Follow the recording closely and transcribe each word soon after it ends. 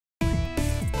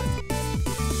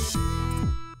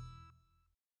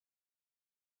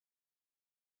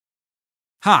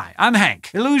Hi, I'm Hank.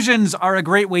 Illusions are a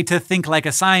great way to think like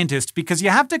a scientist because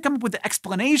you have to come up with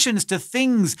explanations to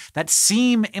things that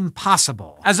seem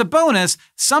impossible. As a bonus,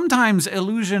 sometimes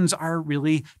illusions are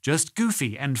really just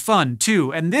goofy and fun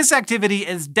too, and this activity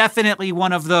is definitely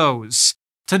one of those.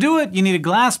 To do it, you need a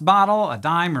glass bottle, a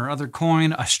dime or other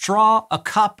coin, a straw, a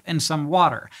cup, and some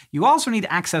water. You also need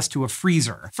access to a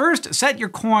freezer. First, set your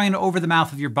coin over the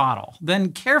mouth of your bottle.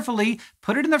 Then carefully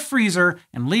put it in the freezer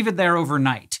and leave it there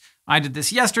overnight. I did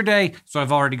this yesterday, so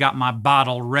I've already got my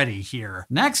bottle ready here.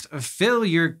 Next, fill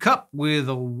your cup with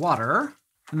water,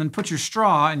 and then put your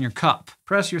straw in your cup.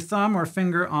 Press your thumb or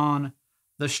finger on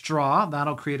the straw.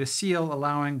 That'll create a seal,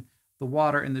 allowing the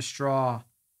water in the straw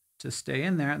to stay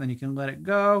in there. And then you can let it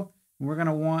go. And we're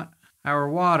gonna want our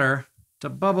water to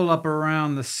bubble up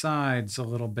around the sides a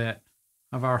little bit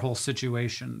of our whole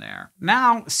situation there.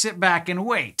 Now, sit back and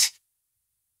wait.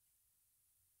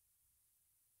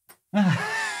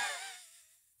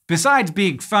 Besides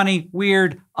being funny,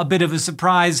 weird, a bit of a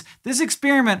surprise, this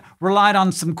experiment relied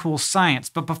on some cool science.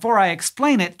 But before I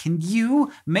explain it, can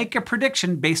you make a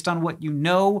prediction based on what you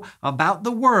know about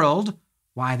the world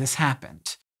why this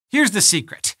happened? Here's the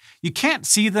secret. You can't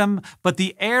see them, but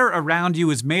the air around you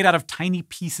is made out of tiny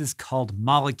pieces called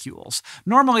molecules.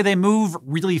 Normally they move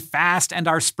really fast and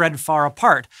are spread far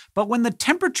apart, but when the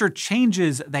temperature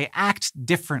changes, they act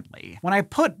differently. When I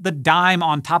put the dime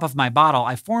on top of my bottle,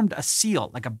 I formed a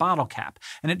seal, like a bottle cap,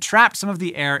 and it trapped some of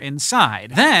the air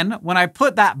inside. Then, when I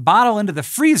put that bottle into the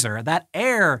freezer, that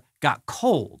air got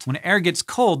cold. When air gets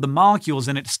cold, the molecules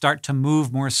in it start to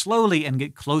move more slowly and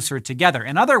get closer together.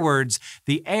 In other words,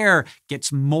 the air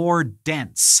gets more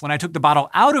dense. When I took the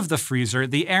bottle out of the freezer,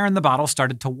 the air in the bottle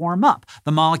started to warm up.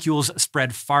 The molecules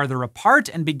spread farther apart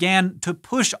and began to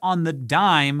push on the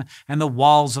dime and the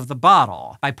walls of the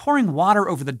bottle. By pouring water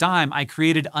over the dime, I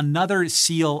created another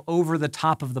seal over the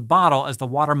top of the bottle as the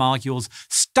water molecules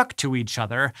stuck to each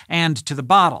other and to the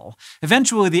bottle.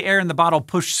 Eventually, the air in the bottle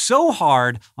pushed so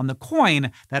hard on the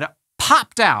coin that it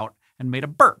popped out and made a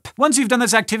burp. Once you've done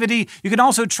this activity, you can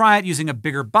also try it using a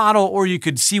bigger bottle, or you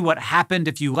could see what happened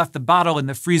if you left the bottle in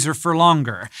the freezer for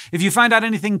longer. If you find out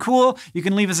anything cool, you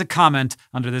can leave us a comment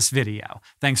under this video.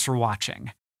 Thanks for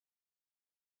watching.